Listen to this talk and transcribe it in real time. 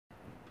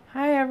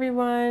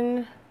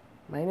everyone,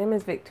 my name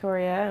is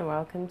Victoria and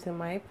welcome to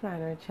my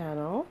planner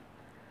channel.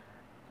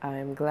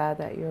 I'm glad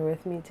that you're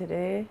with me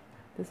today.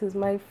 This is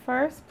my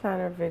first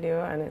planner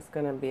video and it's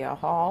gonna be a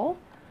haul.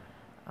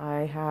 I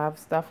have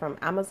stuff from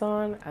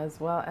Amazon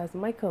as well as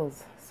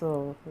Michaels,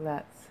 so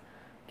let's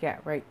get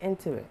right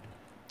into it.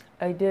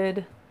 I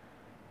did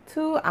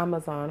 2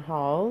 Amazon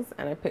hauls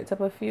and I picked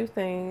up a few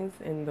things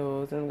in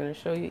those and I'm going to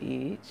show you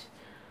each.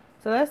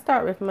 So let's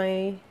start with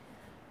my,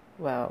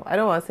 well, I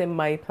don't want to say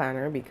my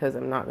planner because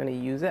I'm not going to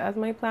use it as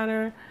my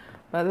planner,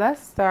 but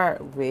let's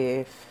start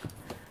with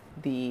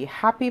the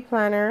Happy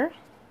Planner.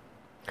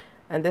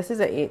 And this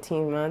is an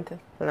 18-month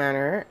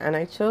planner and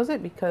I chose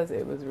it because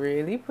it was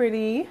really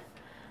pretty.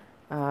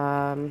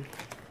 Let's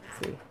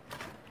see.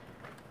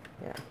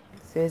 Yeah,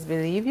 it says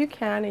believe you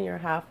can and you're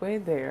halfway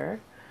there.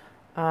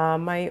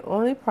 My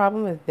only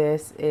problem with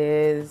this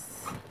is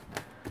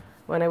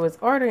when I was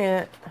ordering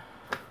it,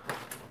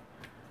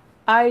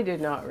 I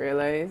did not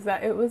realize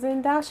that it was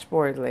in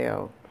dashboard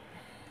layout.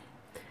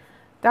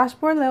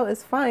 Dashboard layout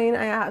is fine.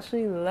 I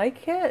actually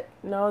like it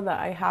now that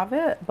I have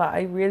it, but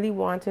I really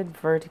wanted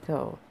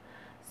vertical.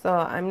 So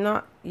I'm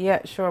not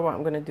yet sure what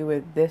I'm going to do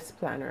with this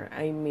planner.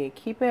 I may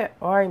keep it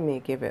or I may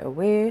give it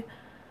away,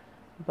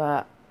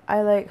 but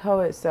I like how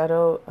it's set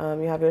out.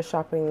 You have your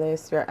shopping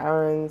list, your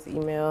errands,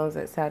 emails,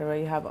 etc.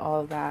 You have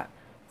all of that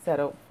set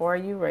out for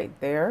you right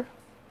there.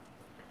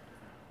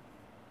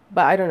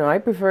 But I don't know, I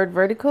preferred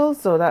vertical,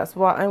 so that's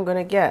what I'm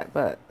gonna get.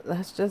 But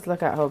let's just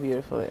look at how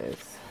beautiful it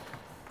is.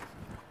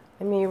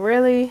 I mean,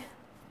 really,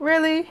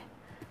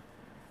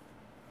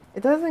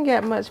 it doesn't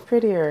get much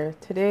prettier.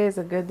 Today is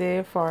a good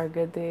day for a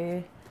good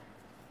day.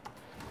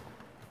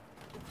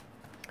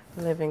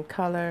 Live in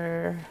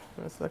color.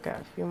 Let's look at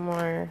a few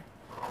more.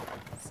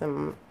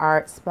 Some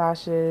art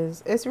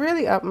splashes. It's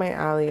really up my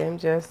alley. I'm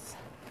just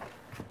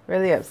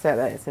really upset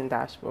that it's in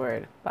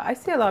dashboard. But I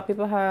see a lot of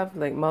people have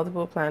like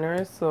multiple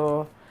planners,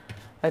 so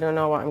I don't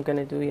know what I'm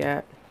gonna do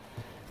yet.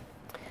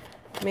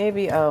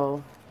 Maybe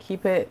I'll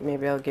keep it,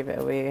 maybe I'll give it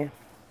away.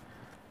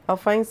 I'll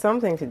find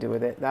something to do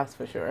with it, that's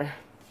for sure.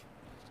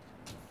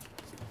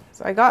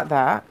 So I got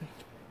that.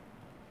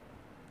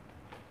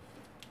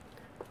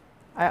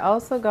 I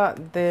also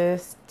got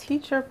this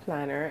teacher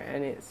planner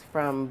and it's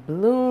from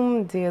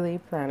Bloom Daily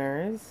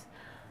Planners.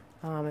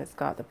 It's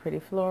got the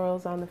pretty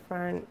florals on the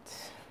front.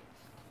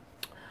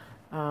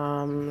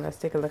 Let's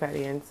take a look at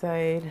the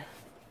inside.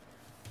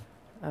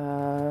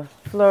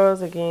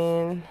 Florals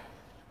again.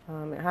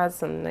 It has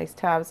some nice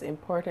tabs,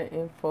 important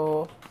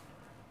info.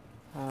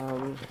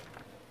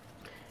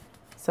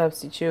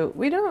 Substitute.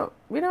 We don't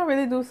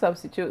really do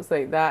substitutes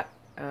like that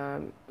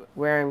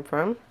where I'm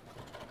from.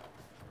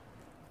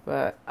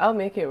 But I'll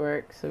make it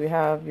work. So we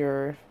have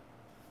your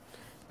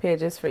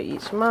pages for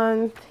each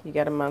month. You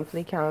get a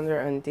monthly calendar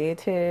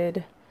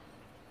undated.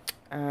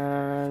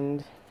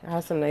 And it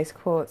has some nice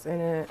quotes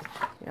in it.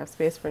 You have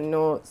space for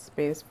notes,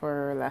 space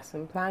for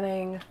lesson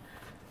planning.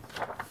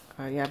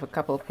 You have a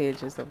couple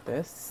pages of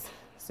this.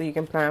 So you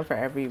can plan for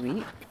every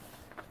week.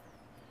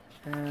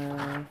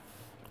 And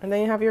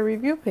then you have your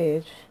review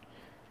page.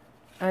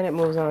 And it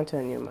moves on to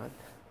a new month.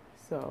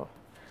 So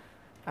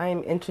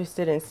I'm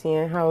interested in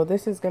seeing how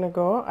this is going to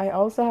go. I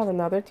also have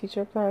another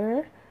teacher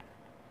planner,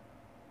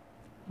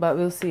 but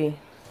we'll see.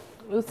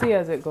 We'll see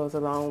as it goes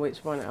along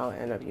which one I'll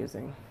end up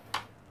using.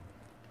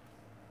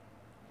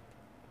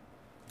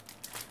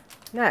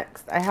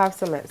 Next, I have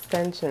some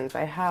extensions.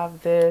 I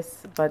have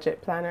this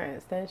budget planner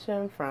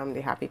extension from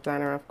the Happy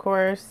Planner, of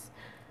course.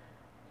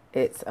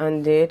 It's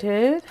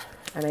undated,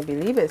 and I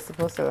believe it's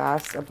supposed to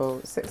last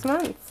about 6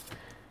 months.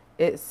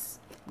 It's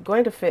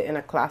going to fit in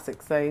a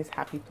classic size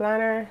Happy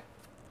Planner.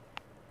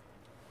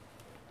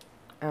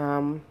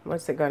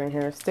 What's it got in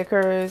here?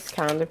 Stickers,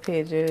 calendar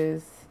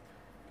pages,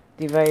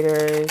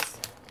 dividers,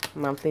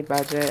 monthly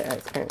budget,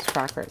 expense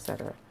tracker,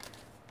 etc.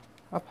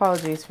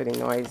 Apologies for the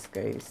noise,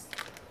 guys.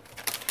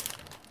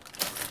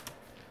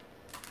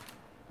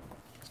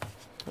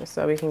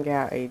 So we can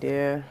get an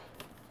idea.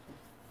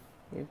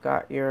 You've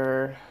got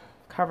your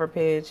cover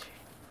page,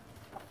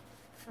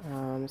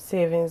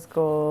 savings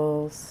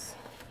goals,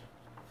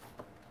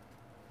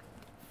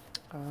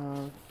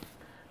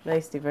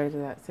 nice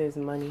divider that says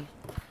money.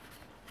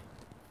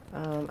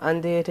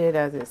 Undated,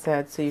 as it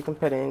said, so you can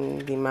put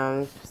in the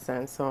months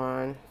and so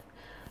on.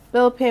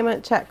 Bill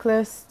payment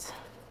checklist,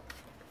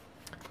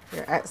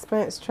 your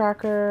expense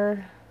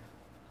tracker.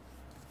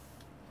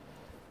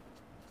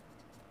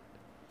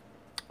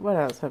 What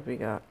else have we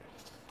got?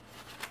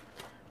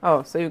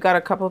 Oh, so you've got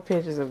a couple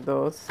pages of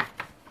those.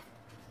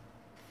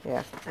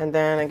 Yeah, and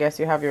then I guess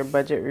you have your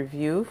budget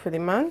review for the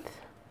month.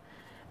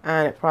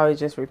 And it probably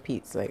just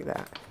repeats like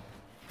that.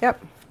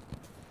 Yep.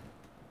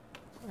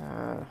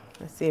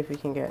 Let's see if we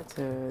can get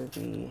to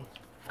the...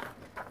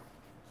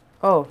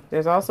 Oh,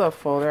 there's also a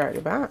folder at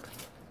the back.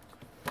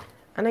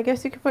 And I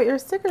guess you could put your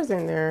stickers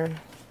in there.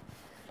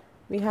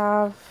 We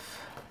have...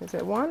 Is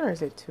it 1 or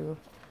is it 2?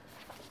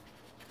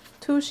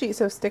 2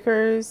 sheets of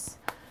stickers.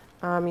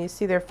 You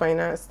see their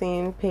finance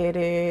theme,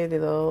 payday, the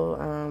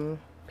little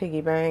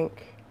piggy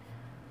bank.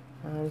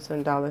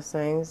 Some dollar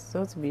signs.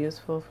 Those would be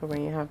useful for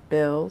when you have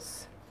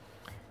bills.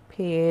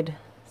 Paid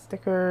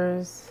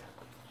stickers.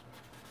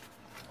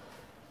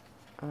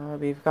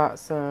 We've got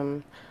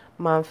some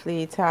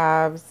monthly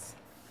tabs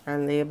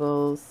and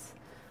labels.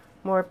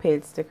 More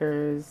paid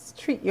stickers.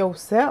 Treat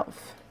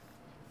yourself.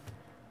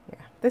 Yeah,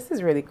 this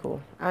is really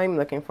cool. I'm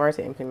looking forward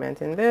to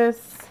implementing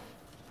this.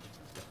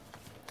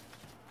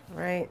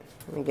 Right,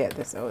 let me get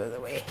this out of the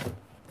way.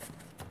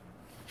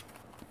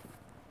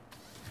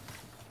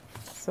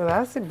 So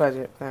that's the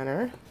budget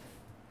planner.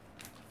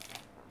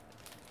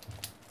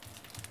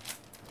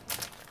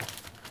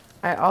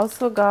 I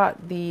also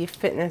got the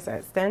fitness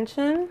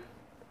extension.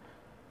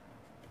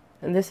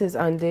 And this is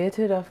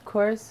undated, of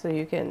course, so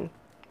you can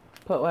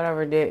put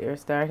whatever date you're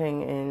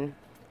starting in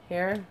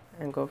here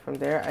and go from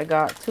there. I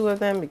got 2 of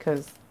them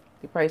because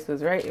the price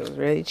was right. It was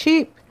really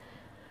cheap.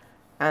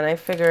 And I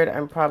figured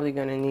I'm probably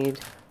going to need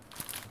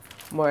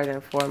more than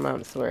 4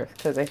 months worth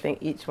because I think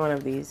each one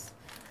of these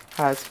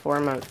has 4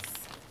 months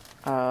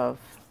of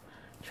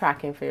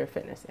tracking for your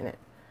fitness in it.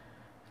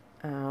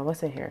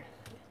 What's in here?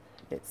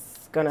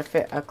 It's going to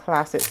fit a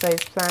classic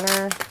size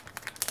planner.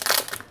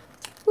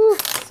 Whew,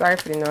 sorry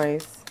for the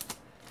noise.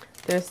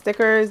 There's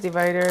stickers,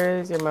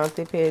 dividers, your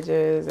monthly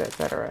pages,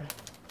 etc.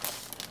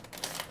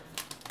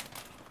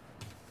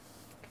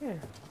 Okay,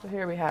 so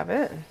here we have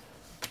it.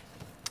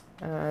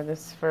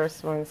 This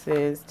first one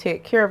says,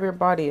 take care of your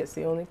body. It's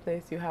the only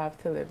place you have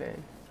to live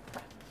in.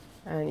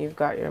 And you've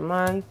got your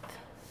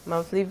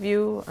monthly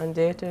view,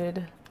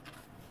 undated,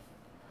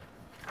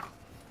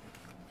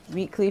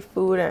 weekly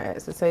food and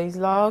exercise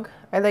log.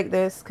 I like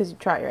this because you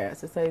track your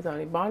exercise on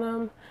the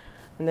bottom.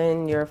 And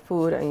then your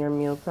food and your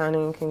meal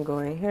planning can go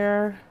in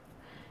here.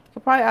 You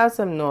could probably add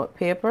some note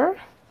paper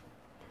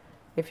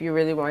if you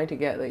really want to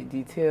get like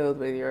detailed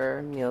with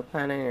your meal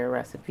planning and your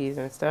recipes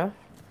and stuff.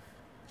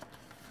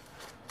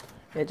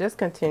 It just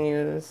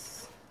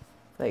continues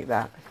like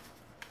that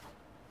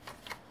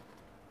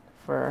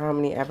for how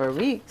many ever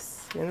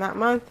weeks in that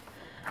month.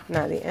 And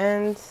at the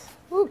end,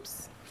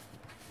 oops.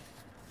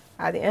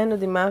 At the end of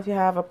the month, you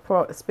have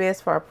a space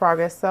for a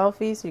progress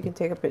selfie, so you can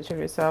take a picture of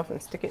yourself and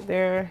stick it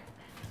there.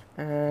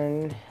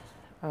 And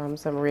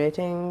some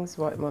ratings,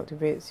 what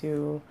motivates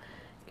you,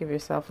 give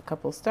yourself a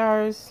couple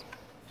stars.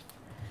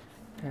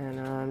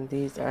 And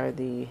these are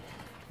the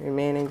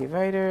remaining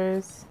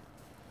dividers.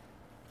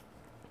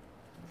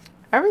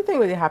 Everything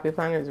with the Happy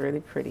Planner is really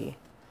pretty.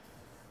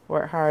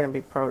 Work hard and be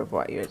proud of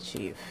what you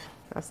achieve.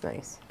 That's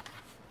nice.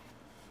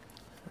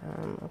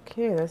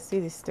 Okay, let's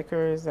see the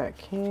stickers that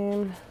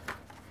came.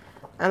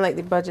 Unlike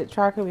the budget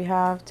tracker, we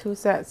have 2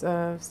 sets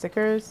of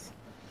stickers.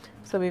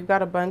 So we've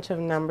got a bunch of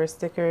number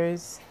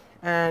stickers.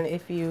 And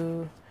if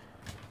you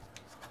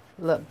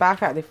look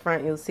back at the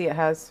front, you'll see it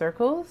has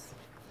circles.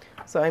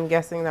 So I'm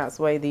guessing that's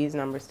why these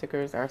number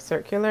stickers are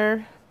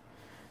circular.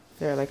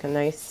 They're like a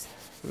nice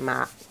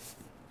matte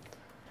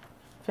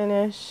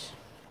finish.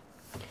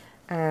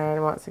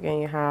 And once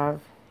again, you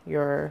have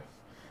your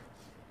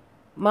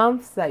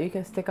months that you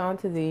can stick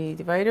onto the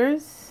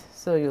dividers,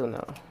 so you'll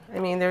know. I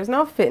mean, there's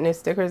no fitness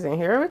stickers in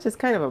here, which is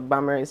kind of a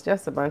bummer. It's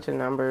just a bunch of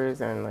numbers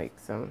and like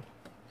some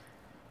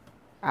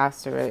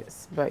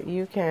asterisks, but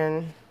you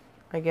can,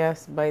 I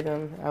guess, buy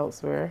them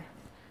elsewhere.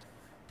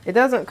 It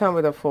doesn't come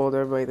with a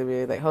folder, by the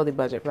way, like how the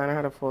budget planner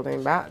had a folder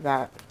in back.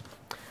 That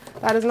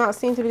does not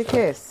seem to be the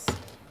case.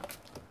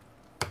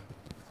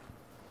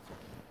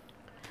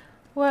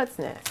 What's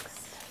next?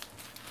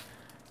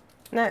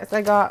 Next,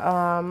 I got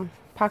a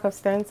pack of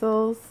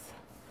stencils.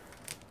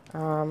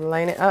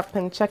 Line it up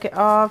and check it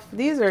off.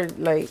 These are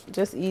like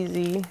just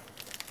easy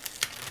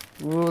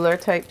ruler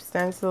type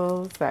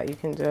stencils that you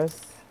can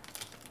just,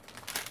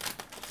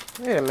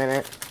 wait a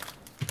minute.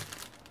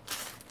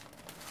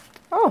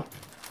 Oh,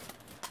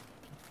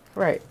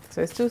 right.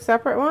 So it's 2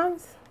 separate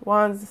ones.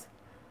 One's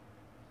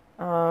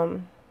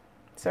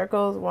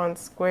circles, one's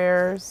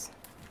squares.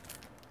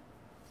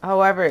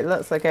 However, it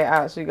looks like I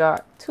actually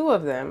got 2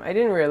 of them. I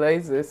didn't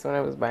realize this when I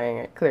was buying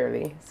it,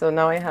 clearly. So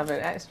now I have an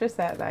extra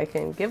set that I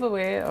can give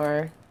away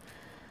or,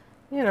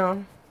 you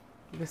know,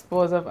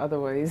 dispose of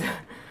otherwise.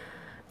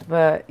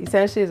 But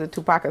essentially it's a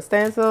 2-pack of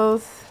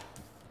stencils.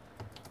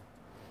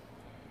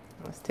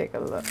 Let's take a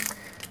look.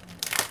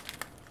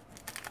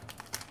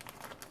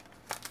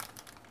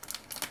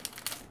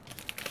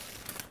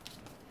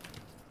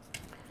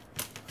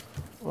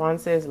 One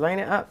says line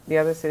it up, the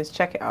other says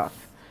check it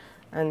off.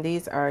 And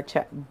these are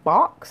check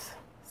box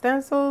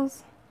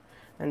stencils,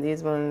 and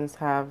these ones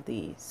have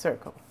the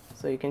circle.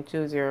 So you can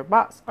choose your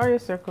box or your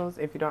circles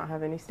if you don't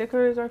have any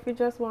stickers or if you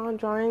just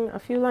want drawing a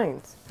few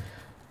lines.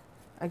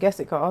 I guess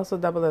it could also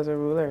double as a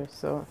ruler,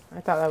 so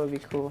I thought that would be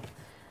cool.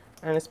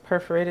 And it's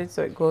perforated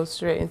so it goes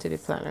straight into the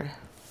planner.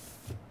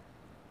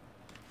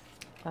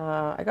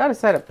 I got a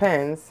set of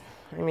pens.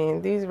 I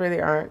mean, these really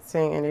aren't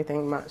saying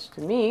anything much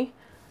to me,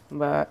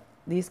 but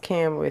these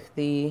came with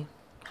the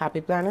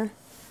Happy Planner.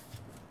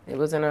 It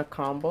was in a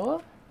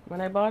combo when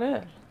I bought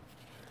it.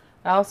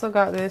 I also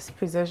got this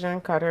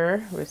precision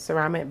cutter with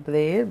ceramic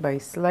blade by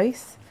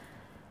Slice.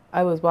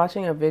 I was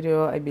watching a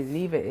video, I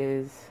believe it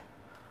is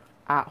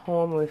At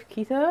Home with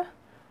Kita.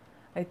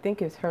 I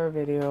think it's her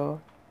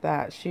video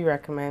that she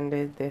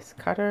recommended this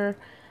cutter.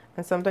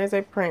 And sometimes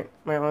I print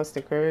my own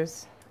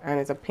stickers and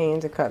it's a pain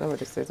to cut them with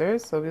the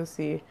scissors. So we'll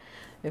see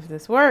if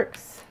this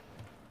works.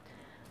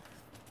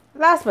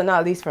 Last but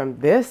not least, from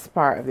this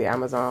part of the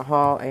Amazon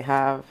haul, I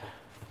have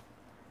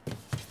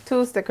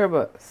 2 sticker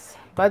books,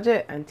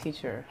 Budget and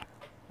Teacher.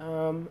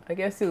 I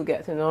guess you'll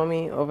get to know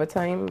me over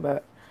time,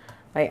 but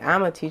I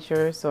am a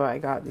teacher, so I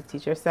got the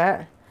teacher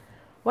set.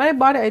 When I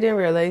bought it, I didn't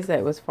realize that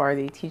it was for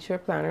the teacher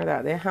planner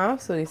that they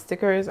have. So these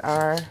stickers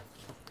are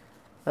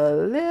a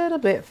little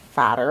bit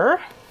fatter.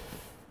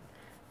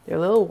 They're a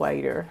little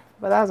wider,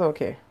 but that's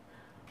okay.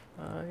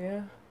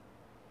 Yeah.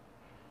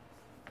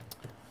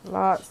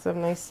 Lots of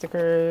nice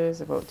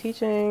stickers about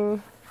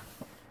teaching.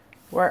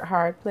 Work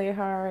hard, play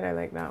hard. I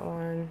like that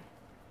one.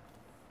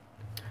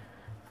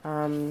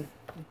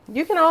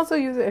 You can also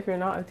use it if you're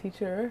not a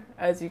teacher,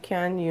 as you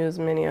can use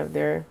many of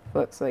their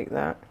books like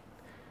that.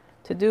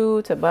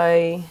 To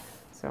buy,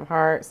 some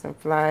hearts, some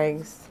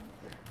flags,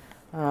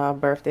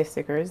 birthday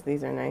stickers.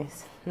 These are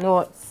nice.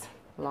 Notes,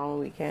 long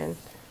weekend.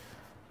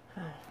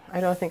 I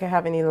don't think I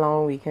have any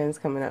long weekends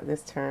coming up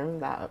this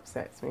term. That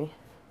upsets me.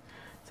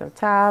 Some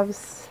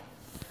tabs,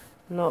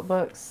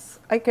 notebooks.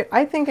 I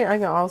think I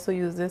can also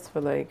use this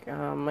for like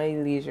my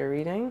leisure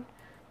reading,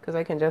 because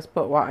I can just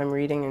put what I'm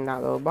reading in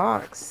that little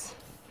box.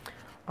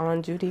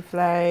 On duty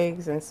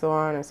flags and so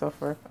on and so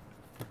forth.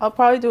 I'll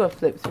probably do a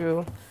flip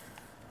through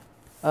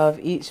of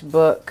each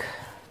book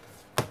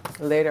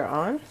later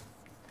on.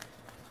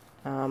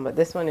 But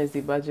this one is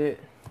the budget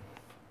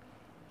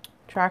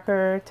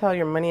tracker. Tell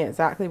your money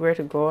exactly where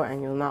to go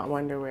and you'll not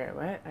wonder where it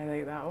went. I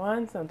like that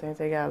one. Sometimes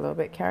I get a little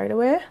bit carried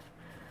away.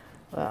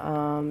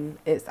 But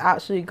it's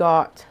actually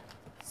got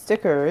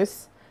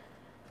stickers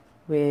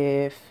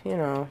with, you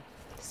know,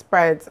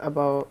 spreads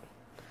about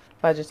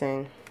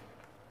budgeting.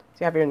 So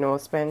you have your no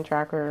spend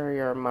tracker,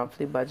 your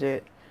monthly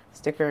budget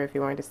sticker if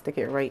you want to stick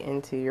it right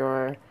into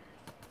your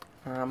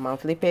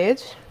monthly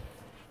page.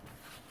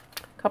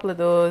 A couple of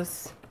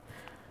those.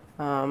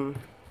 Some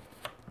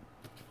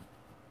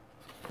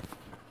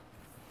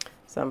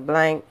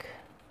blank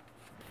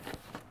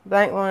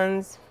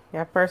ones. You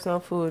have personal,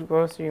 food,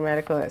 grocery,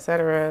 medical,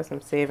 etc. Some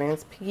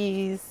savings,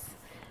 piggies,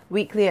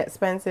 weekly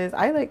expenses.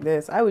 I like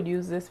this. I would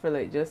use this for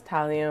like just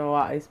tallying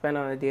what I spend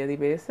on a daily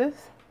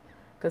basis,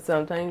 because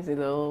sometimes the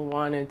little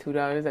 $1 and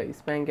 $2 that you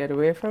spend get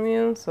away from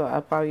you. So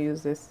I'll probably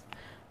use this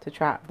to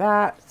track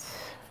that.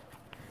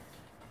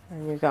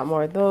 And we've got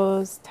more of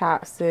those.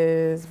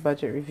 Taxes,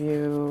 budget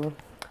review,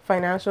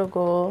 financial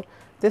goal.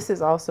 This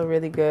is also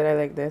really good. I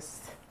like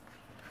this.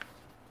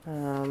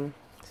 Some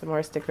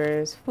more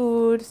stickers.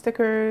 Food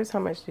stickers. How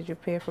much did you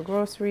pay for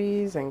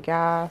groceries and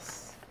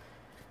gas,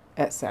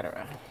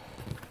 etc.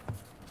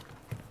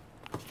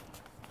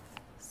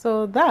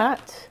 So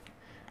that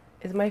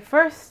is my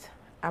first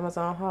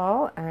Amazon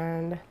haul,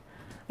 and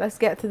let's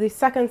get to the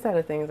second set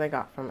of things I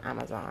got from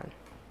Amazon.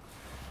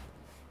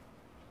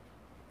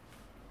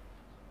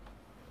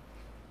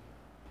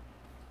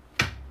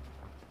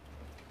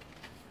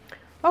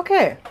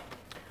 Okay,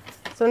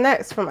 so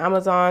next from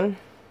Amazon,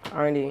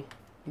 already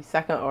the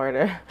second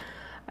order,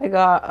 I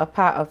got a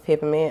pack of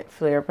Papermate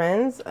Flair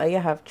pens. I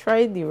have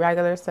tried the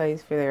regular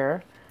size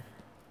Flair,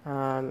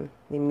 the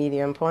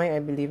medium point I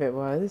believe it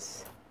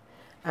was,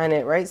 and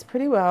it writes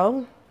pretty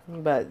well,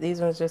 but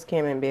these ones just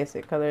came in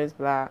basic colors: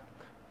 black,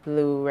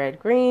 blue, red,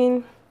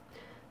 green.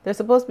 They're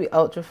supposed to be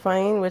ultra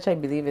fine, which I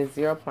believe is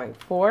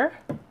 0.4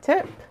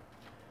 tip,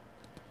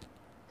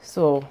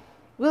 so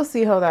we'll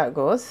see how that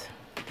goes.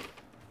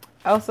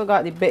 I also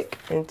got the Bic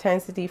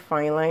Intensity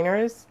Fine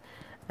Liners,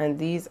 and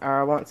these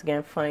are once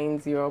again fine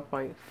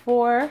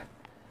 0.4.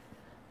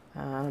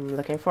 I'm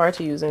looking forward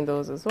to using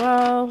those as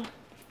well.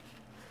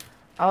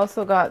 I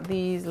also got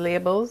these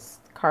labels,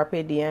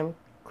 Carpe Diem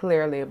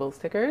clear label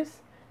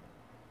stickers,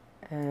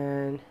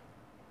 and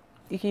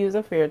you can use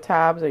them for your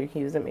tabs or you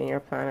can use them in your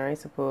planner, I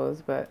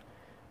suppose, but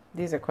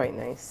these are quite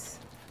nice.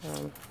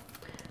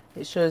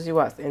 It shows you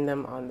what's in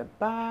them on the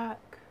back.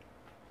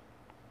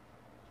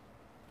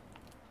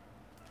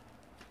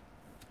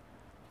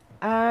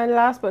 And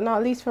last but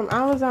not least from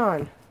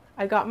Amazon,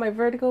 I got my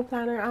vertical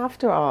planner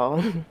after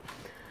all.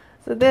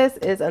 So this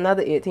is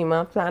another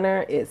 18-month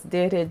planner. It's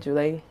dated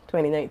July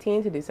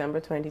 2019 to December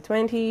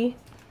 2020.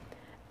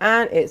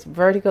 And it's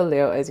vertical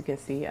layout, as you can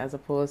see, as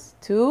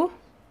opposed to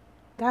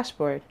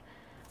dashboard.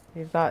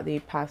 We've got the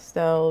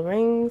pastel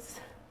rings.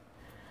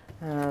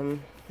 I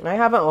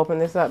haven't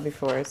opened this up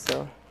before,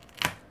 so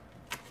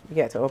you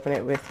get to open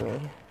it with me.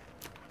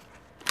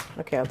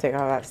 Okay, I'll take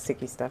all that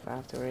sticky stuff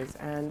afterwards.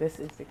 And this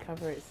is the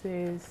cover. It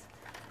says,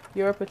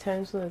 "Your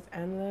potential is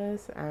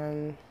endless,"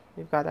 and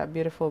we've got that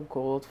beautiful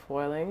gold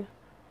foiling.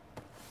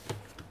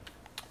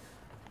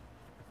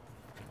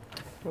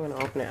 I'm going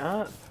to open it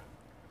up.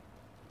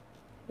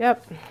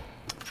 Yep.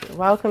 So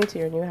welcome to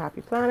your new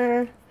happy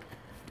planner.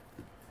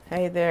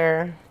 Hey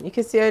there. You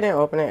can see I didn't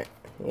open it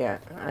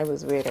yet. I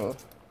was waiting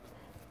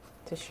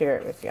to share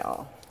it with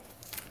y'all.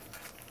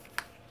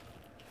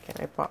 Can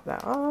I pop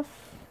that off?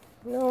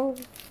 No,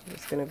 I'm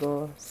just gonna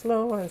go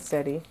slow and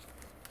steady.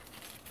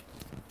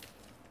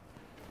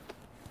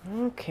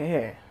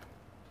 Okay.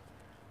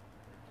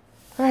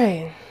 All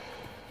right.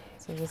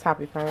 So this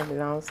Happy Planner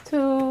belongs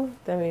to.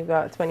 Then we've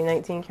got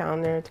 2019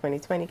 calendar,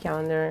 2020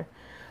 calendar.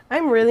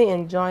 I'm really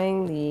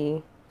enjoying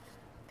the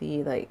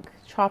like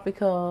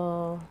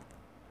tropical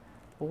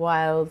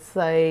wild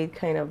side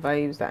kind of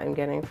vibes that I'm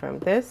getting from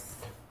this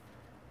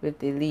with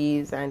the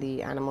leaves and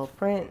the animal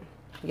print.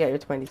 You get your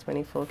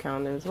 2020 full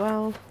calendar as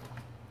well.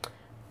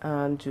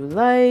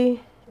 July,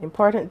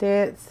 important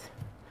dates,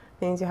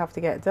 things you have to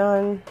get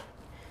done.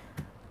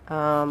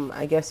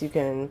 I guess you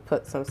can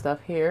put some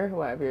stuff here,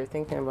 whatever you're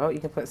thinking about. You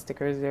can put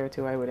stickers there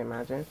too, I would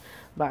imagine.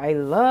 But I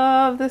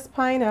love this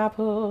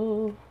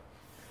pineapple.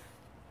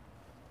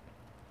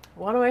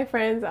 One of my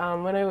friends,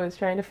 when I was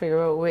trying to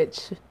figure out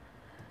which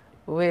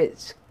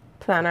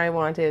planner I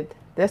wanted,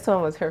 this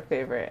one was her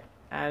favorite.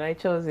 And I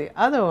chose the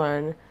other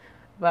one,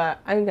 but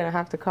I'm going to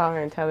have to call her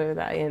and tell her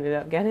that I ended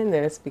up getting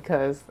this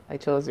because I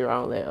chose the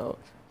wrong layout.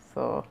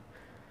 So,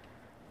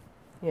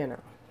 you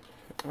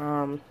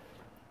know.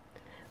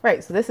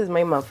 Right, so this is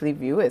my monthly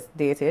view. It's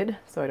dated,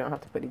 so I don't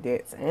have to put the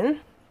dates in.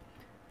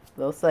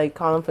 Little side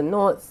column for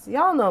notes.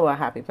 Y'all know what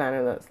Happy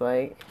Planner looks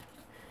like.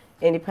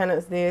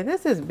 Independence Day.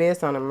 This is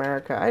based on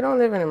America. I don't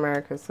live in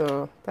America,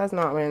 so that's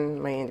not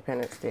when my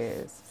Independence Day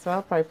is. So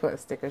I'll probably put a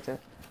sticker to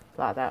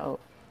blot that out.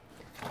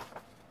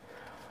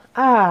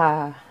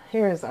 Ah,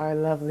 here's our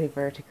lovely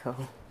vertical.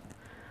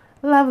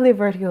 Lovely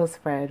vertical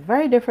spread.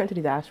 Very different to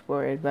the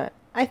dashboard, but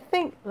I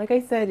think, like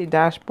I said, the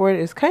dashboard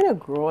is kind of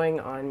growing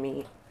on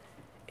me.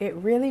 It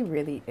really,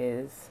 really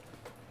is.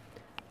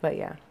 But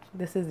yeah,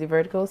 this is the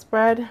vertical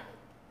spread.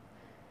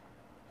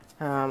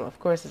 Of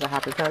course, it's a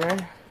Happy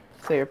Planner.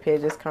 So your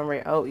pages come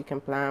right out. You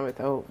can plan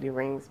without the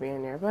rings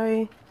being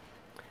nearby.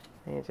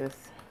 And you just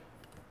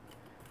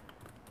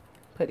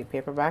put the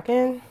paper back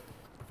in.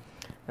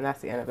 And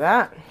that's the end of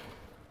that.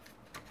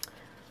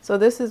 So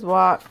this is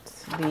what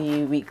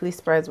the weekly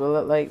spreads will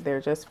look like.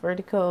 They're just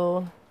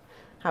vertical.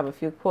 Have a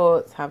few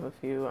quotes. Have a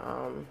few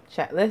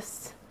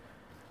checklists.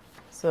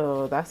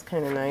 So that's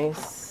kind of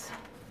nice.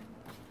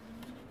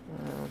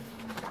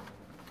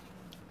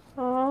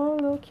 Oh,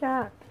 little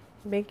cat.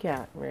 Big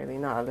cat, really,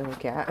 not a little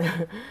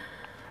cat.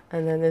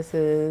 And then this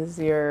is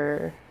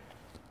your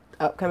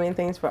upcoming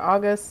things for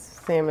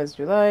August, same as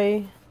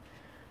July.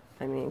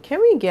 I mean,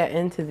 can we get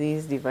into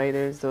these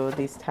dividers though,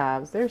 these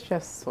tabs? They're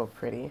just so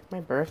pretty.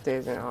 My birthday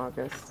is in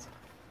August.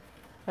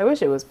 I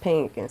wish it was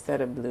pink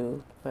instead of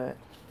blue, but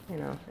you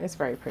know, it's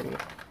very pretty.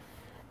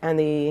 And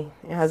it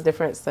has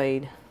different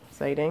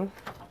siding,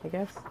 I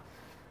guess.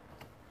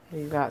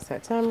 We've got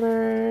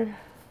September,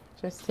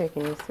 just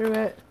taking you through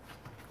it.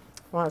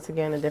 Once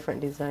again, a different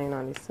design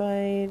on the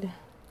side.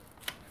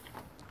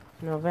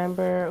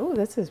 November, ooh,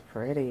 this is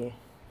pretty.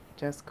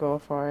 Just go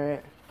for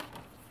it.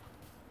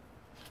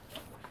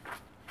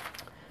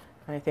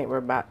 I think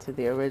we're back to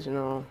the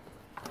original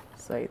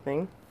side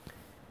thing.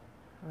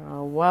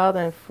 Wild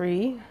and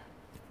Free.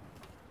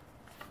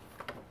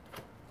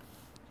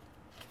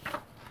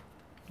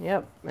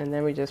 Yep, and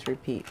then we just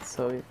repeat.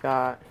 So we've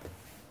got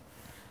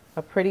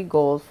a pretty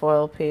gold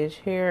foil page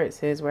here. It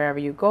says, wherever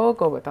you go,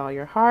 go with all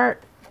your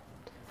heart.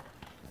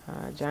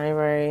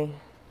 January,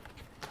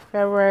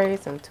 February,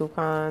 some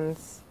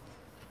toucans.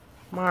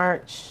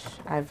 March,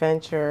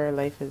 adventure,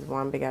 life is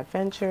one big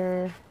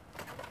adventure.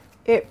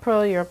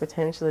 April, your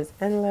potential is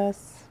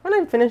endless. When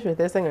I'm finished with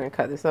this, I'm going to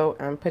cut this out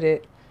and put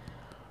it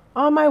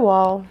on my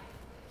wall.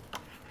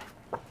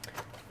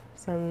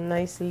 Some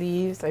nice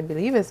leaves. I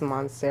believe it's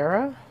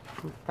Monstera.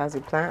 That's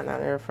the plant that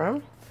they're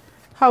from.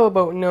 How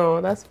about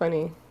no? That's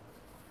funny.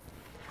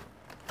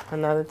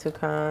 Another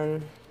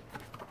toucan.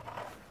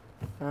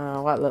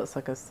 What looks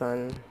like a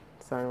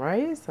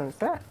sunrise,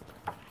 sunset.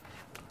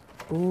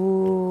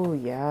 Ooh,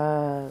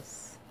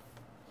 yes.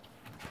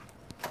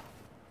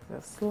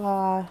 The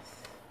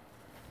sloth.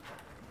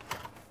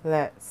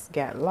 Let's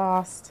Get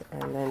Lost.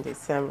 And then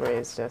December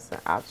is just an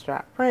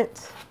abstract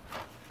print.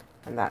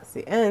 And that's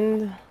the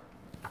end.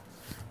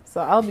 So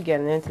I'll be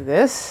getting into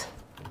this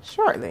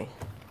shortly.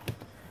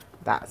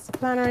 That's the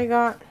planner I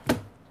got.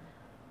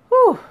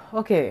 Whew,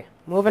 okay,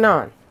 moving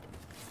on.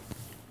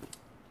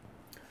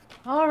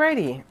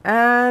 Alrighty,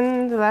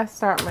 and let's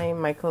start my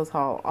Michaels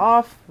haul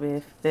off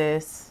with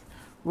this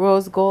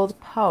rose gold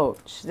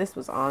pouch. This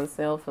was on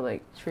sale for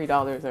like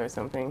 $3 or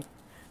something.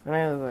 And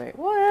I was like,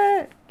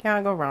 what?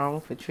 Can't go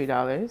wrong for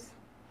 $3.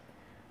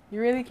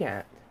 You really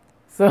can't.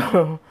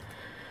 So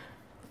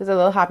there's a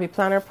little Happy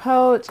Planner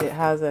pouch. It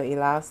has an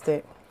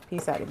elastic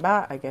piece at the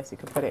back. I guess you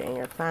could put it in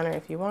your planner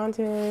if you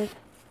wanted.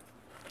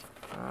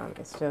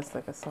 It's just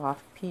like a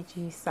soft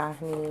peachy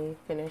satiny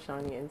finish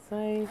on the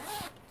inside.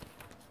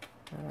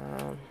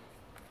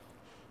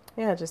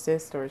 Yeah, just a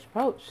storage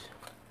pouch.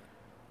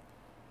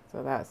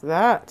 So that's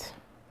that.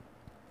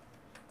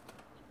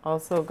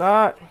 Also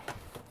got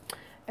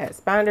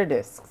expander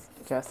discs,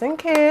 just in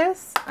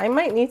case. I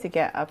might need to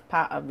get a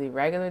pack of the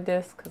regular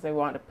discs because I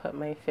want to put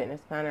my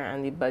fitness planner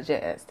and the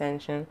budget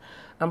extension.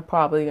 I'm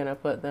probably going to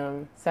put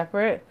them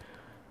separate.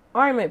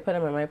 Or I might put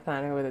them in my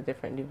planner with a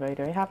different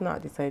divider. I have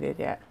not decided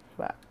yet.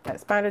 But I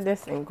expanded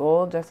this in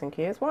gold just in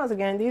case. Once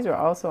again, these are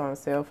also on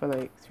sale for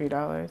like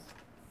 $3.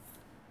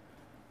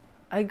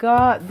 I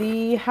got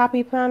the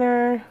Happy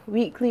Planner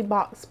Weekly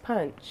Box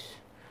Punch.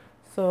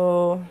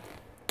 So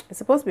it's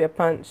supposed to be a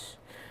punch.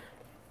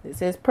 It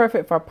says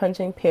perfect for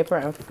punching paper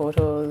and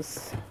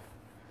photos.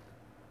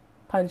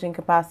 Punching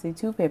capacity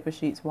 2 paper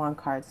sheets, 1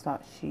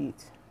 cardstock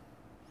sheet.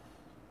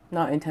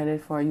 Not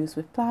intended for use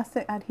with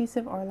plastic,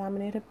 adhesive, or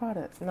laminated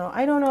products. Now,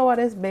 I don't know what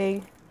this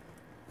big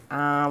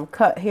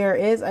cut here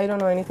is. I don't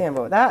know anything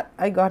about that.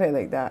 I got it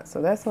like that. So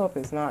let's hope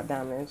it's not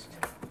damaged.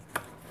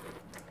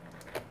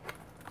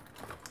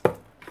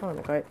 Oh, I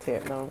got it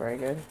taped down very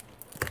good.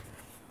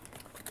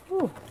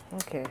 Ooh,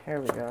 okay, here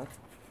we go.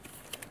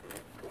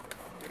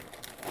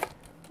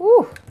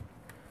 Ooh.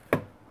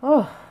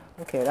 Oh,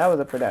 okay, that was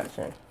a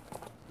production.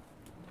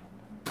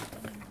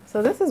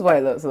 So this is what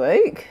it looks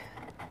like.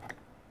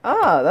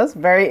 Oh, that's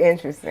very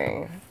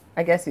interesting.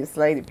 I guess you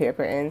slide the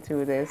paper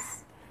into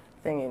this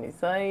thing in the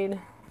side,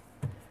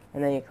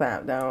 and then you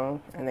clamp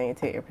down, and then you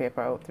take your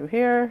paper out through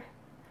here.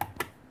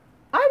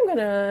 I'm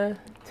gonna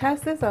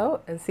test this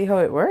out and see how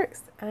it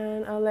works,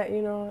 and I'll let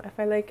you know if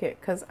I like it,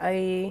 because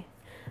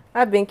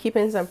I've been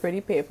keeping some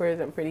pretty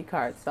papers and pretty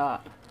cardstock,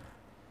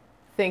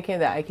 thinking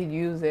that I could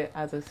use it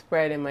as a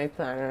spread in my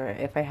planner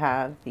if I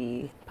have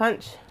the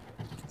punch.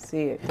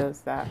 See, it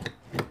does that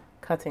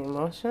cutting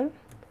motion.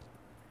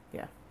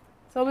 Yeah,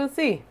 so we'll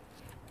see.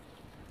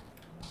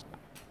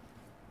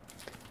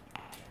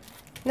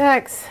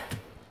 Next,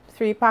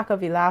 3-pack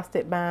of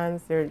elastic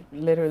bands. They're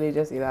literally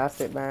just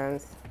elastic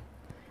bands.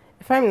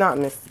 If I'm not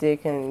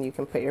mistaken, you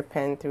can put your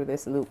pen through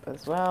this loop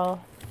as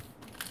well.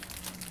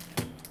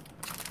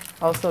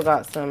 Also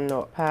got some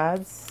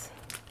notepads.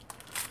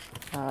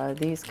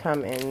 These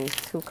come in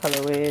 2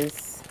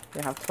 colorways.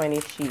 They have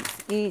 20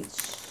 sheets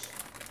each.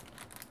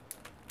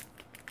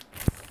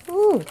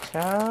 Ooh,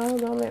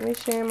 child, don't let me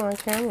shame on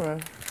camera.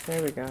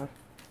 There we go.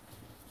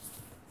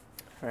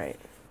 All right.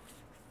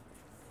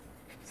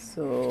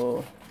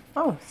 So,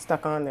 oh,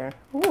 stuck on there.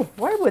 Ooh,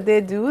 why would they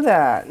do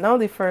that? Now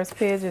the first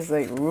page is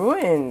like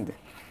ruined.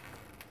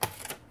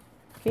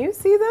 Can you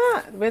see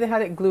that? Where they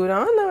had it glued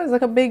on? That was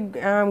like a big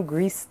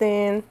grease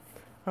stain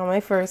on my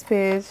first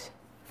page.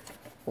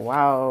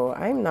 Wow,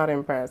 I'm not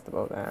impressed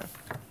about that.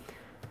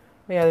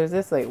 But yeah, there's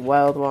this like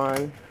wild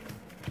one.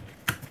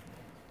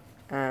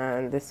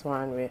 And this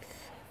one with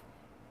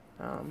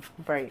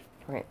bright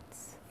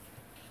prints.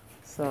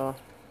 So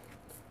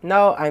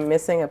no, I'm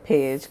missing a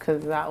page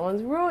because that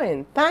one's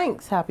ruined.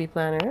 Thanks, Happy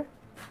Planner.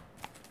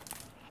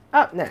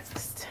 Up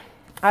next,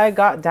 I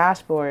got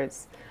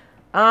dashboards.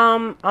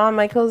 On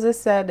Michael's, it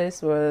said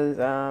this was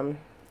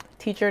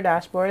teacher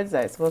dashboards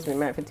that's supposed to be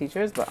meant for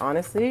teachers, but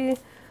honestly,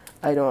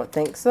 I don't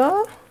think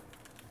so.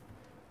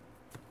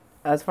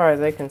 As far as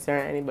I'm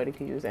concerned, anybody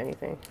could use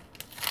anything.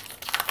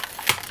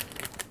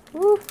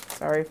 Woo,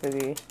 sorry for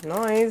the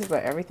noise,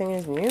 but everything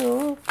is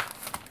new.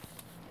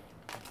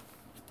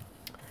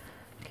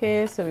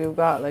 Okay, so we've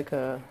got like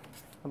a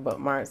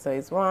bookmark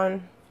size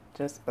one,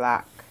 just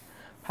black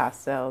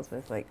pastels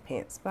with like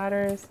paint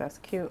splatters. That's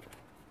cute.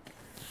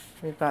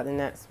 We've got the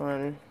next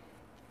one.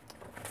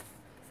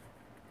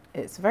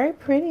 It's very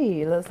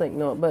pretty. It looks like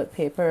notebook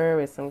paper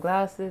with some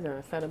glasses and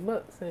a set of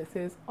books, and it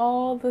says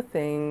all the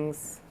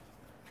things.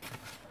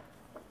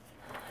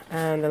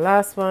 And the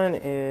last one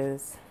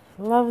is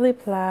lovely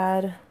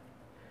plaid.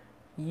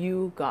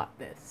 You got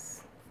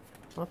this.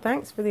 Well,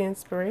 thanks for the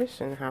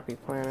inspiration, Happy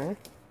Planner.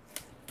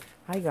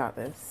 I got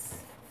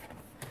this.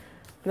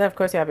 And then, of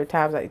course, you have your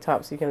tabs at the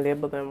top so you can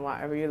label them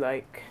whatever you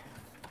like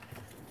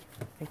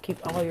and keep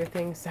all your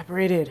things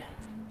separated.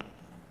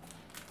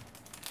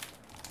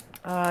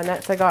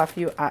 Next, I got a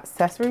few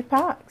accessory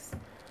packs.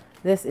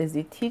 This is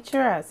the teacher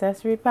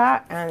accessory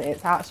pack, and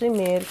it's actually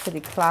made for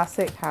the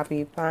classic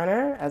Happy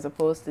Planner as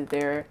opposed to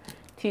their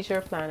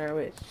teacher planner,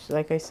 which,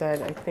 like I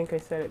said, I think I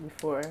said it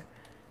before,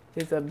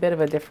 is a bit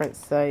of a different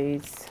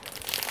size.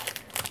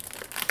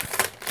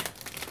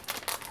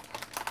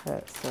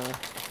 Let's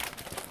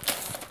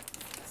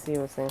see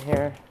what's in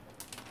here.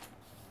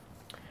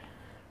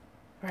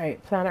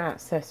 Right, planner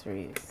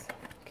accessories.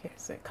 Okay,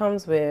 so it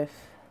comes with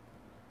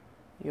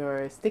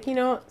your sticky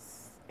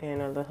notes in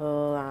a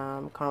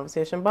little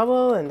conversation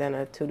bubble, and then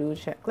a to-do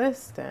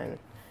checklist, and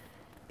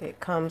it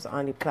comes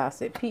on the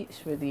plastic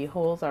peach with the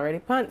holes already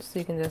punched, so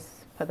you can just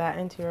put that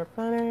into your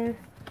planner.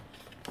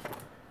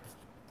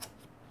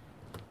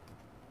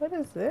 What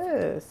is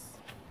this?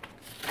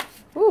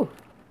 Ooh,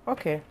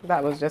 okay,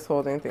 that was just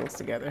holding things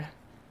together.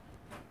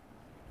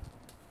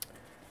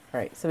 All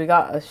right, so we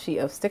got a sheet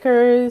of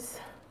stickers.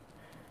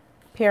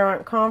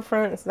 Parent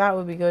conference, that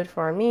would be good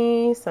for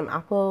me. Some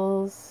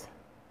apples.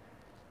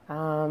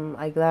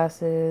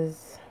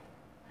 Eyeglasses,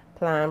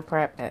 plan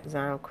prep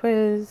exam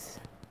quiz.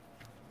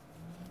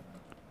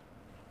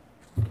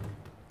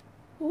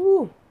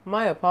 Ooh,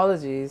 my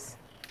apologies.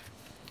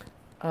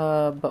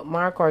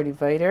 Bookmark or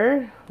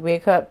divider.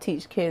 Wake up,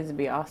 teach kids,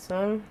 be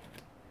awesome.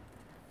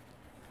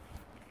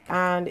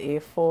 And a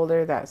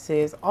folder that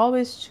says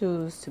always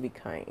choose to be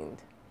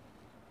kind.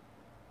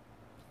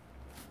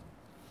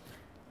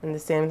 And the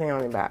same thing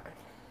on the back.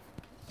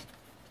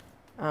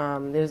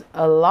 There's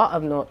a lot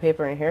of note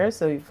paper in here.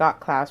 So you've got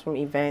classroom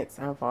events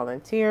and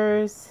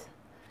volunteers,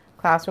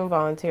 classroom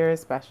volunteers,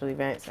 special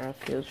events, and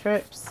field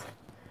trips.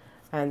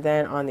 And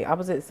then on the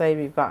opposite side,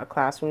 we've got a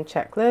classroom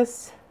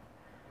checklist.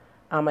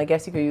 I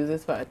guess you could use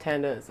this for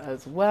attendance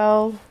as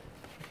well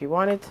if you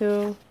wanted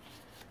to.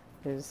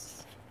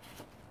 There's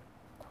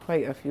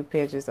quite a few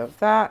pages of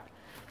that.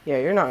 Yeah,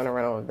 you're not going to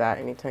run out of that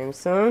anytime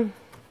soon.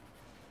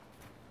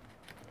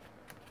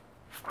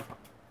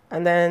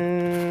 And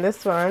then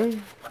this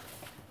one,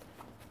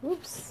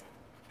 oops,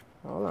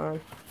 hold on. All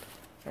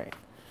right.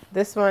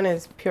 This one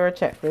is pure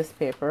checklist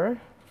paper,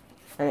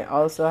 and it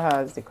also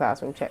has the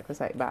classroom checklist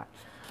like that.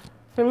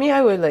 For me,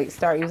 I would like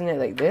start using it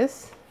like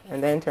this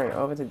and then turn it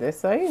over to this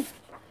side,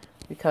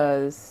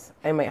 because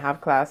I might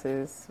have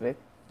classes with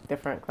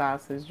different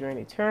classes during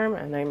the term,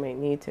 and I might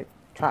need to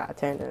track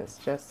attendance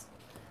just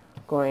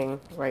going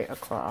right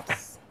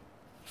across.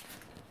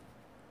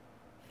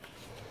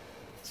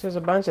 So there's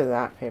a bunch of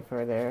that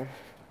paper there.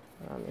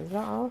 Is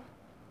that all?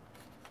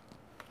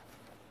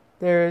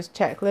 There's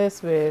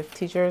checklists with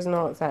teachers'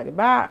 notes at the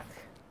back.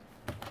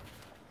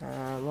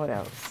 What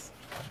else?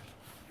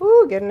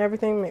 Ooh, getting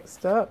everything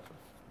mixed up.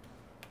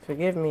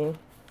 Forgive me. And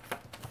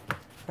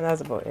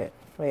that's about it.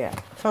 But yeah,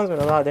 it comes with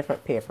a lot of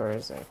different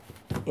papers and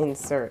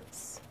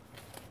inserts.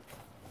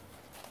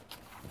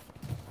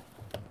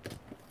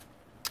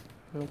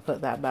 Let me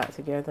put that back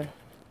together.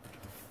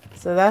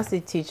 So that's the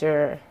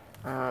teacher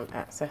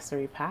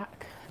accessory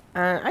pack.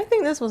 And I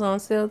think this was on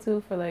sale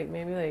too for like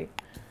maybe like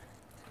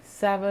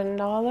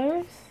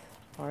 $7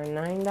 or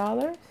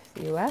 $9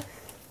 US.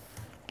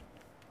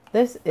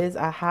 This is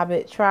a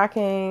habit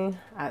tracking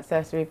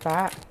accessory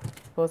pack.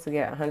 Supposed to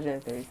get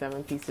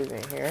 137 pieces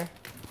in here.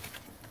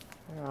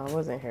 It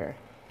wasn't here.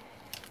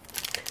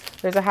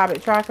 There's a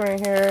habit tracker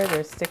in here.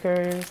 There's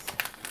stickers,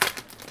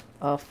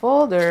 a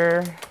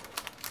folder,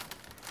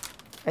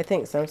 I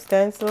think some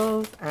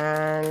stencils,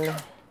 and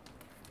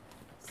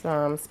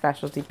some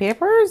specialty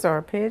papers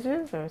or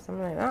pages or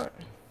something like that.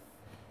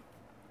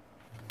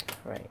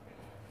 Right.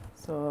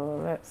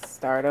 So let's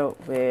start out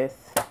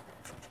with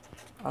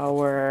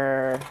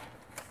our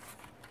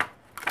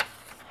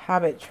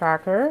habit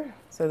tracker.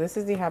 So this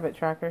is the habit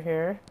tracker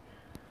here.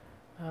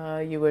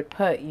 You would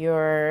put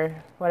your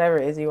whatever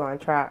it is you want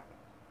to track,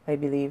 I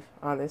believe,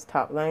 on this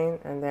top line,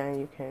 and then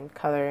you can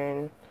color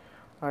in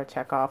or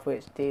check off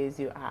which days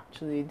you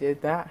actually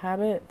did that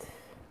habit.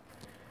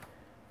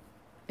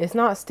 It's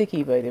not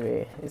sticky, by the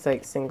way. It's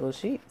like single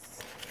sheets.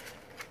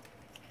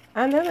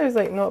 And then there's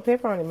like note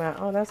paper on the mat.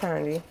 Oh, that's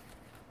handy.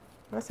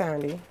 That's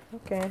handy.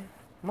 Okay.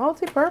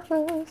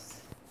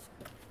 Multi-purpose.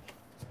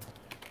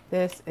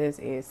 This is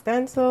a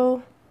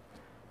stencil.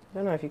 I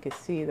don't know if you can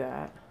see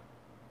that.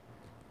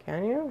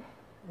 Can you?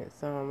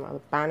 It's a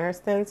banner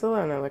stencil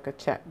and like a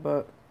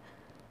checklist.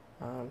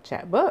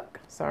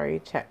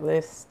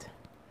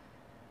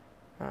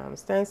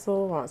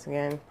 Stencil, once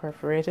again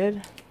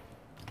perforated.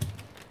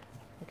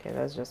 Okay,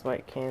 that's just what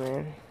it came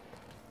in.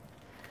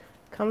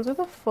 Comes with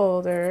a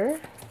folder.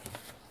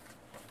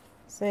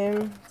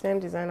 Same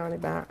design on the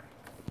back.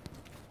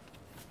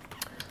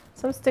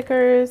 Some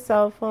stickers,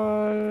 cell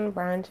phone,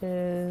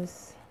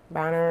 branches,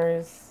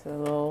 banners, a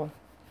little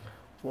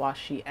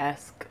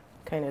washi-esque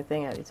kind of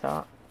thing at the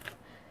top.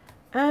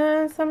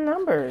 And some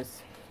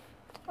numbers.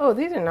 Oh,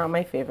 these are not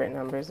my favorite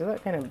numbers. They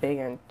look kind of big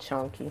and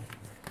chunky.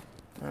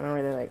 I don't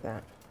really like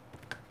that.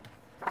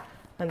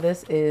 And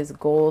this is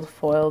gold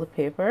foiled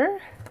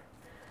paper.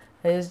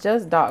 It is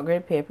just dot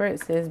grid paper.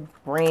 It says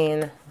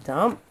brain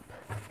dump.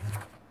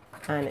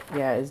 And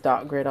yeah, it's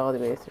dot grid all the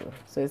way through.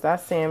 So it's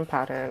that same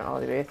pattern all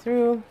the way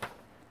through.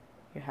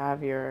 You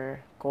have your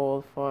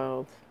gold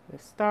foiled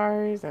with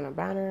stars and a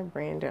banner,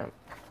 brain dump.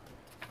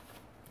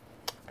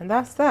 And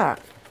that's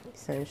that,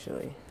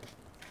 essentially.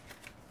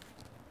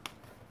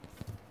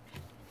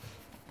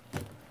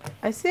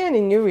 I see in the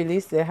new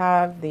release they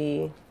have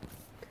the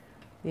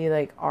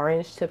like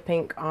orange to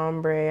pink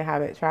ombre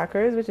habit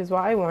trackers, which is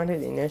what I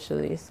wanted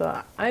initially.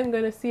 So I'm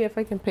gonna see if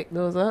I can pick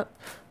those up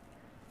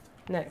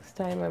next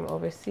time I'm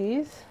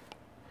overseas.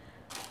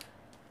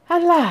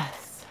 And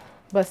last,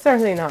 but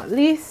certainly not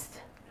least,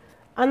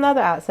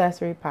 another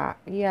accessory pack.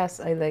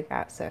 Yes, I like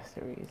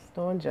accessories.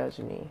 Don't judge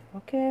me,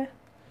 okay?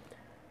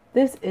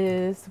 This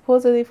is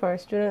supposedly for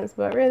students,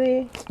 but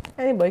really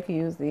anybody can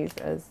use these,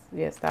 as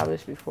we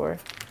established before.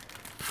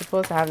 It's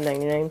supposed to have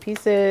 99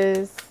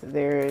 pieces.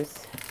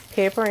 There's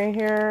paper in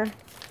here,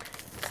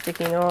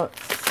 sticky notes,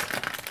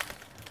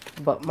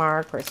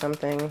 bookmark or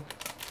something,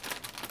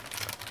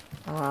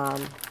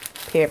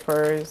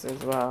 papers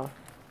as well.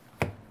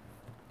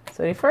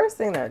 So the first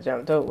thing that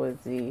jumped out was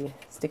the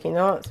sticky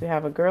notes. We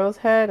have a girl's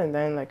head and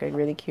then like a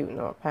really cute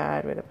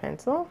notepad with a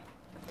pencil.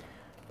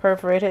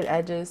 Perforated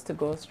edges to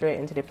go straight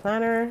into the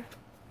planner.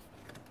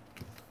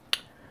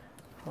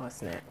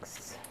 What's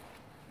next?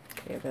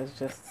 Okay,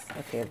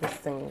 this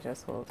thing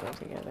just holds them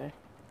together.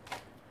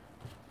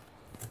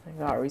 I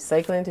got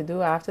recycling to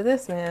do after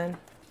this, man.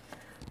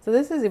 So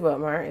this is the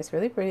bookmark. It's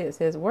really pretty. It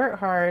says, work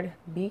hard,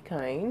 be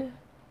kind.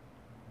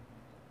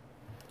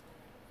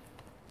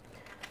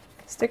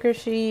 sticker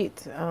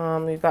sheet.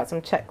 We've got some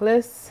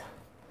checklists,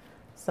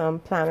 some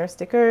planner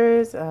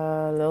stickers,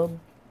 little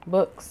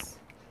books,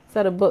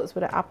 set of books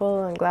with an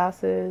apple and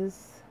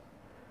glasses.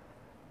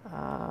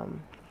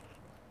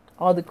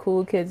 All the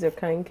cool kids are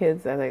kind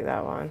kids. I like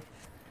that one.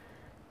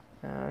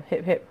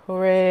 Hip hip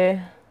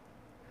hooray,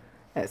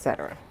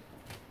 etc.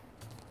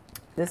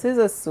 This is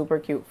a super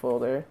cute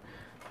folder.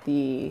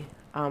 The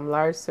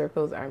large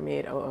circles are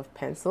made out of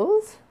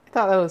pencils. I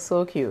thought that was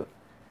so cute.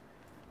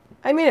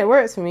 I mean, it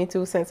works for me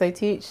too since I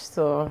teach,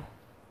 so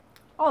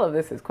all of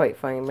this is quite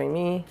fine by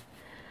me.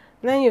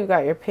 And then you've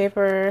got your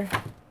paper.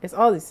 It's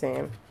all the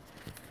same.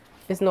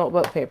 It's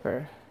notebook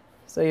paper.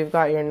 So you've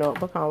got your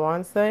notebook on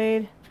one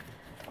side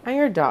and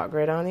your dot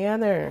grid on the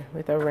other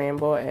with a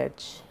rainbow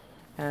edge.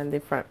 And the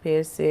front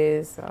page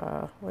says,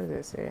 what does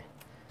it say?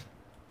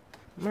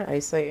 My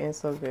eyesight ain't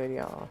so good,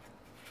 y'all.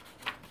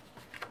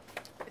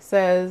 It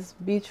says,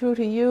 be true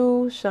to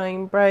you,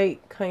 shine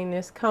bright,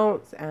 kindness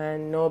counts,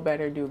 and know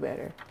better, do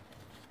better.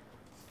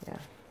 Yeah,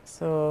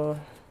 so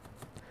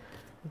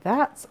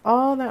that's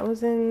all that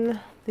was in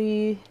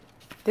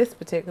this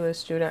particular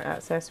student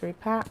accessory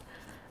pack.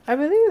 I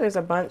believe there's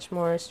a bunch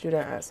more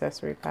student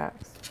accessory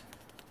packs.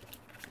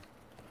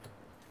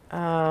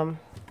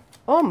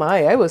 Oh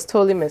my, I was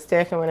totally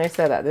mistaken when I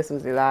said that this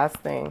was the last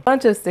thing.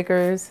 Bunch of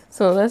stickers.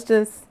 So let's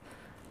just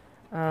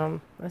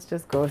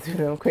go through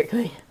them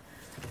quickly.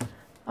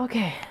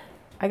 Okay,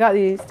 I got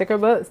these sticker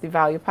books, the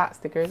value pack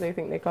stickers, I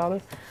think they call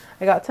them.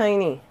 I got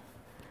Tiny,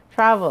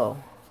 Travel,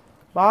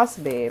 Boss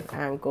Babe,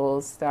 and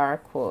Gold Star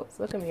Quotes.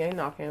 Look at me, I'm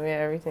knocking away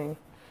everything.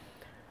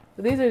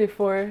 So these are the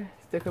 4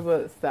 sticker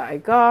books that I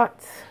got.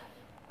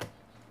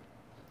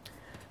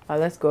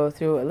 Let's go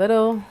through a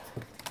little.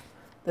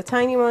 The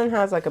tiny one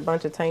has like a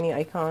bunch of tiny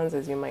icons,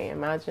 as you might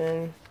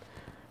imagine.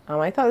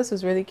 I thought this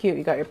was really cute.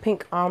 You got your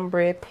pink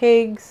ombre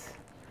pigs.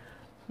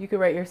 You could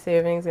write your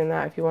savings in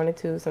that if you wanted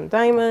to. Some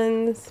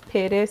diamonds,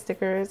 payday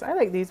stickers. I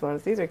like these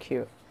ones. These are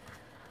cute.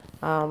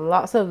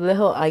 Lots of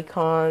little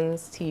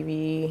icons,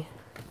 TV,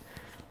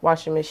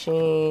 washing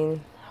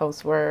machine,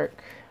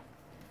 housework.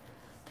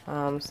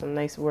 Some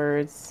nice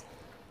words.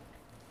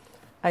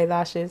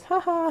 Eyelashes,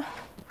 haha.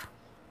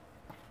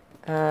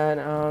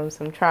 And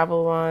some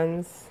travel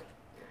ones.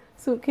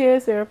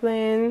 Suitcase,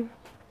 airplane,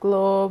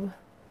 globe,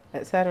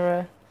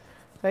 etc.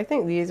 So I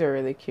think these are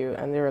really cute,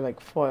 and they were like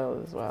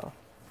foil as well.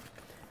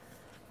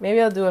 Maybe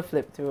I'll do a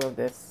flip through of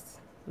this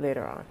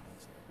later on.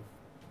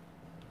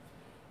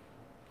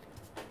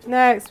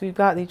 Next, we've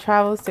got the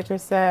travel sticker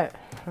set.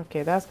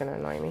 Okay, that's gonna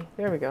annoy me.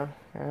 There we go.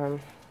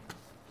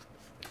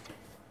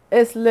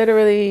 It's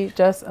literally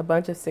just a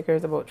bunch of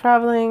stickers about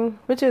traveling,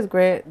 which is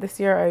great. This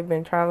year I've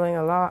been traveling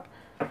a lot.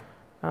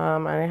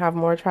 And I have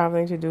more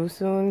traveling to do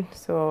soon,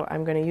 so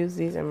I'm going to use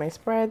these in my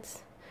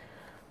spreads.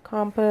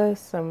 Compass,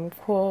 some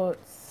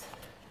quotes.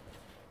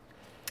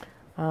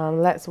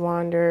 Let's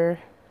wander.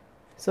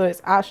 So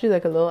it's actually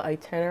like a little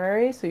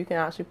itinerary, so you can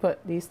actually put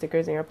these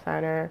stickers in your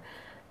planner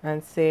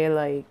and say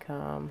like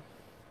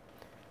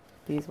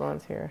these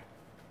ones here.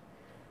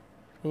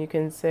 And you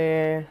can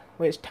say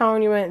which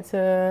town you went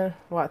to,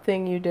 what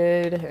thing you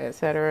did,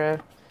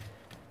 etc.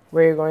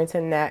 Where you're going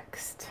to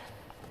next.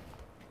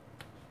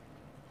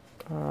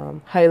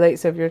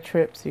 Highlights of your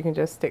trips, you can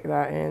just stick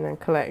that in and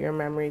collect your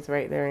memories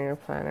right there in your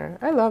planner.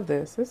 I love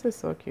this. This is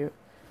so cute.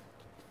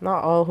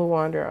 Not all who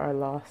wander are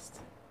lost.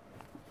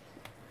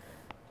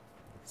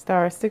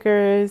 Star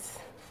stickers.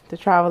 To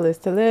travel is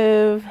to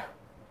live.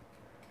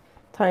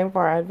 Time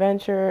for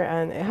adventure.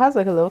 And it has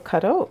like a little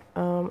cutout.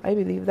 I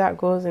believe that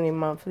goes in a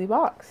monthly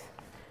box.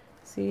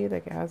 See,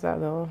 like it has that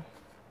little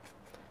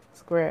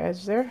square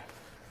edge there.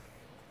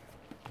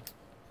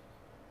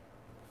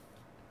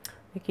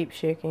 I keep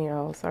shaking,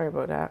 y'all. Sorry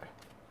about that.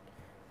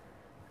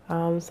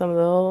 Some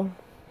little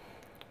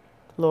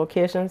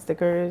location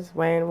stickers.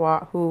 When,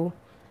 what, who.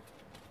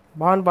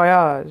 Bon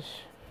voyage.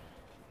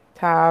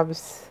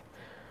 Tabs.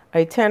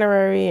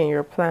 Itinerary and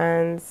your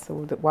plans.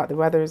 What the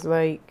weather's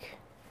like.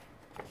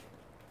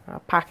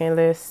 Packing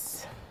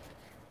lists.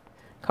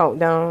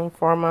 Countdown.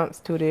 4 months,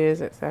 2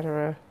 days,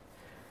 etc.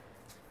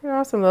 You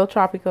know, some little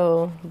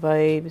tropical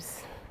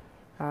vibes.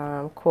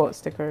 Quote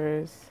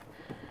stickers.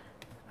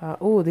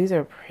 Oh, these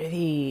are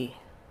pretty.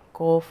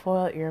 Gold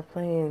foil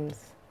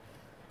airplanes.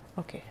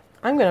 Okay,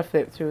 I'm gonna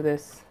flip through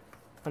this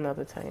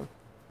another time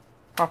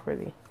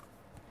properly.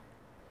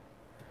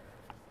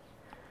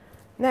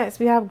 Next,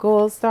 we have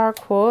Gold Star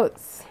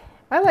quotes.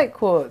 I like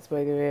quotes,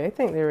 by the way. I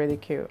think they're really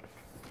cute.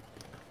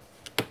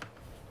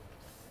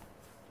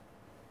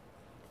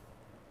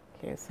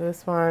 Okay, so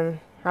this one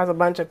has a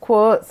bunch of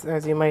quotes,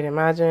 as you might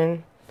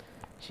imagine.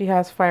 She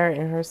has fire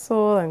in her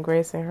soul and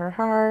grace in her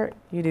heart.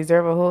 You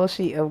deserve a whole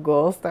sheet of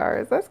gold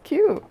stars. That's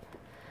cute.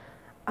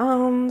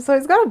 So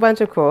it's got a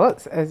bunch of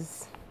quotes,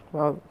 as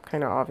well,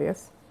 kind of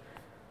obvious.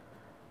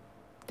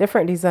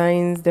 Different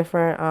designs,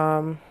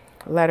 different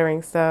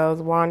lettering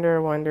styles.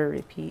 Wander, wonder,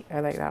 repeat. I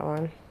like that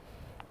one.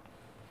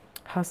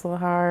 Hustle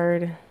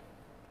hard.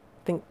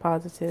 Think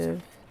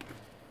positive.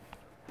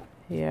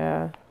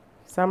 Yeah.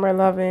 Summer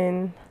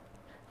loving.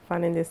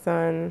 Fun in the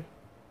sun.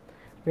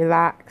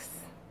 Relax.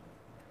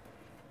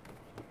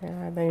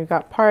 Yeah, then you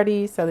got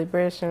party,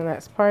 celebration,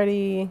 let's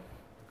party,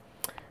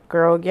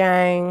 girl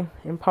gang,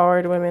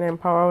 empowered women,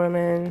 empower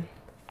women.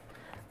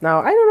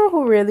 Now, I don't know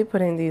who really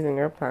putting these in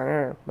their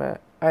planner,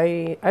 but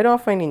I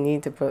don't find the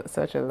need to put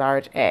such a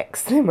large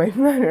X in my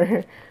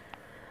planner.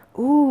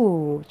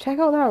 Ooh, check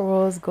out that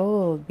rose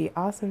gold. Be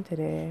awesome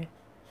today.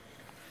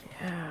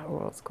 Yeah,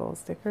 rose gold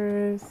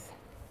stickers.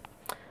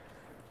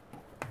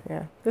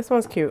 Yeah, this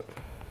one's cute.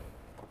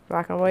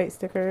 Black and white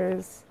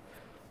stickers.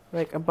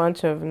 Like a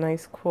bunch of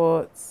nice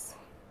quotes.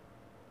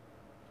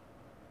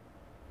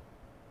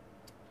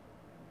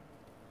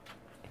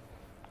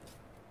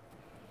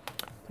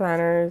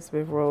 Planners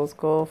with rose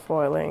gold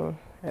foiling,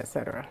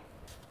 etc.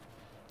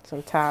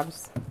 Some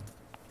tabs.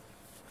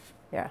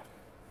 Yeah.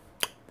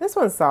 This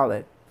one's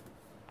solid.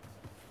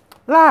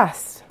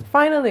 Last,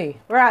 finally,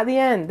 we're at the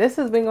end. This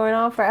has been going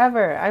on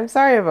forever. I'm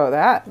sorry about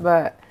that,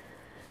 but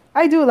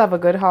I do love a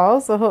good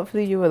haul, so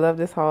hopefully you will love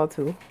this haul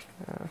too.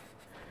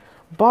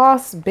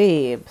 Boss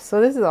Babe.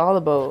 So this is all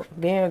about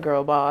being a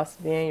girl boss,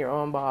 being your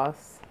own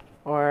boss,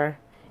 or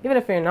even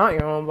if you're not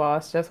your own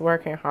boss, just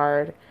working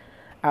hard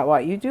at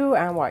what you do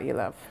and what you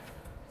love.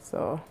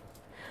 So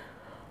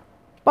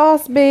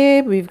Boss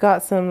Babe, we've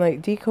got some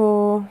like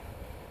deco.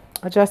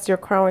 Adjust your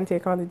crown and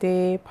take on the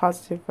day.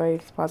 Positive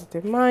vibes,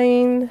 positive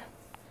mind.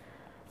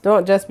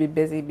 Don't just be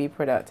busy, be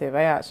productive.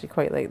 I actually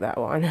quite like that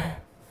one.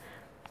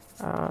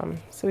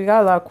 So we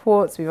got a lot of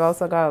quotes. We've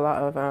also got a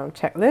lot of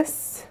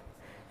checklists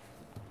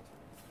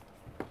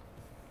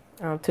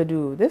to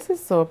do. This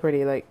is so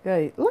pretty. Like,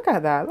 hey, look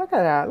at that. Look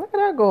at that. Look at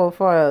that gold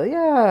foil.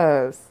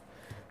 Yes.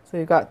 So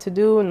you got to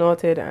do,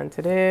 noted, and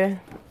today.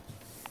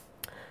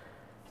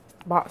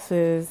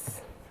 Boxes,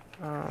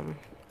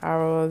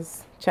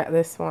 arrows,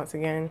 checklist once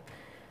again.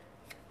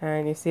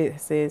 And you see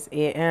it says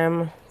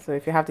AM. So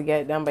if you have to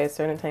get it done by a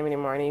certain time in the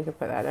morning, you can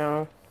put that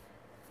down.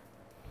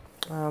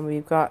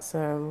 We've got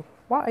some,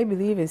 what I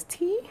believe is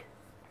tea.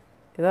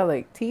 Is that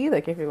like tea?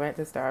 Like if you went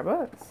to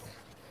Starbucks.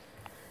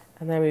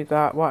 And then we've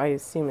got what I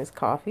assume is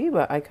coffee,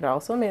 but I could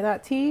also make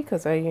that tea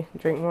because I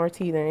drink more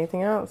tea than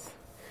anything else.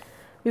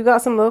 We've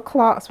got some little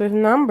clocks with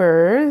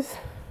numbers.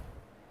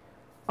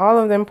 All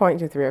of them point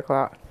to 3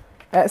 o'clock.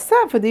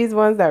 Except for these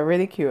ones that are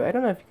really cute. I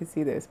don't know if you can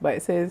see this, but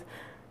it says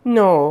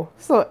no.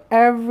 So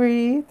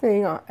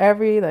everything,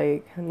 every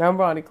like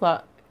number on the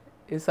clock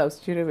is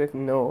substituted with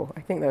no.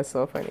 I think that's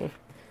so funny.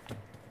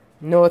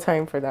 No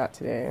time for that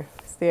today.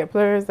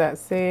 Staplers that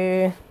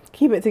say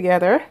keep it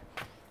together.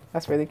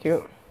 That's really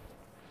cute.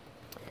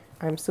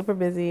 I'm super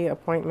busy.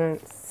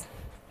 Appointments,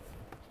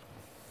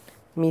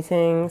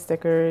 meeting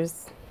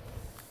stickers,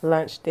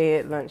 lunch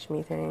date, lunch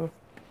meeting,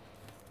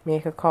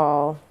 make a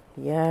call.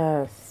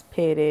 Yes,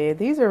 payday.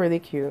 These are really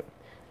cute.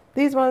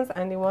 These ones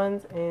and the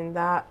ones in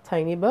that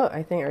tiny book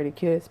I think are the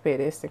cutest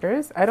payday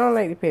stickers. I don't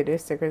like the payday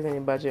stickers in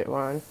the budget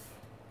one.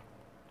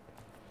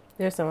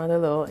 There's some other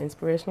little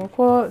inspirational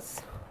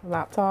quotes.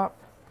 Laptop.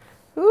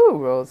 Ooh,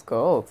 rose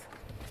gold.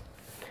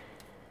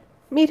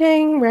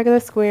 Meeting, regular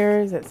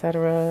squares,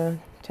 etc.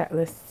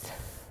 Checklist.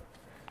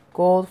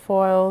 Gold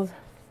foils.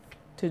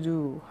 To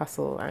do,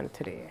 hustle, and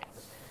today.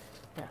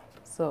 Yeah,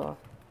 so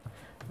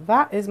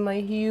that is my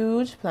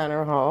huge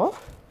planner haul.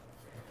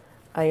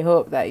 I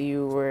hope that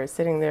you were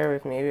sitting there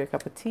with maybe a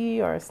cup of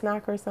tea or a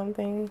snack or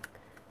something,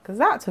 because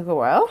that took a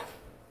while.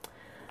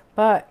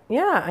 But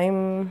yeah,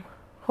 I'm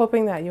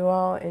hoping that you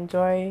all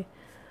enjoy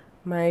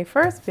my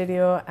first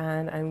video,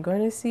 and I'm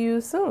going to see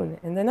you soon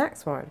in the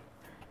next one.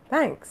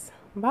 Thanks.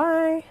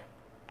 Bye.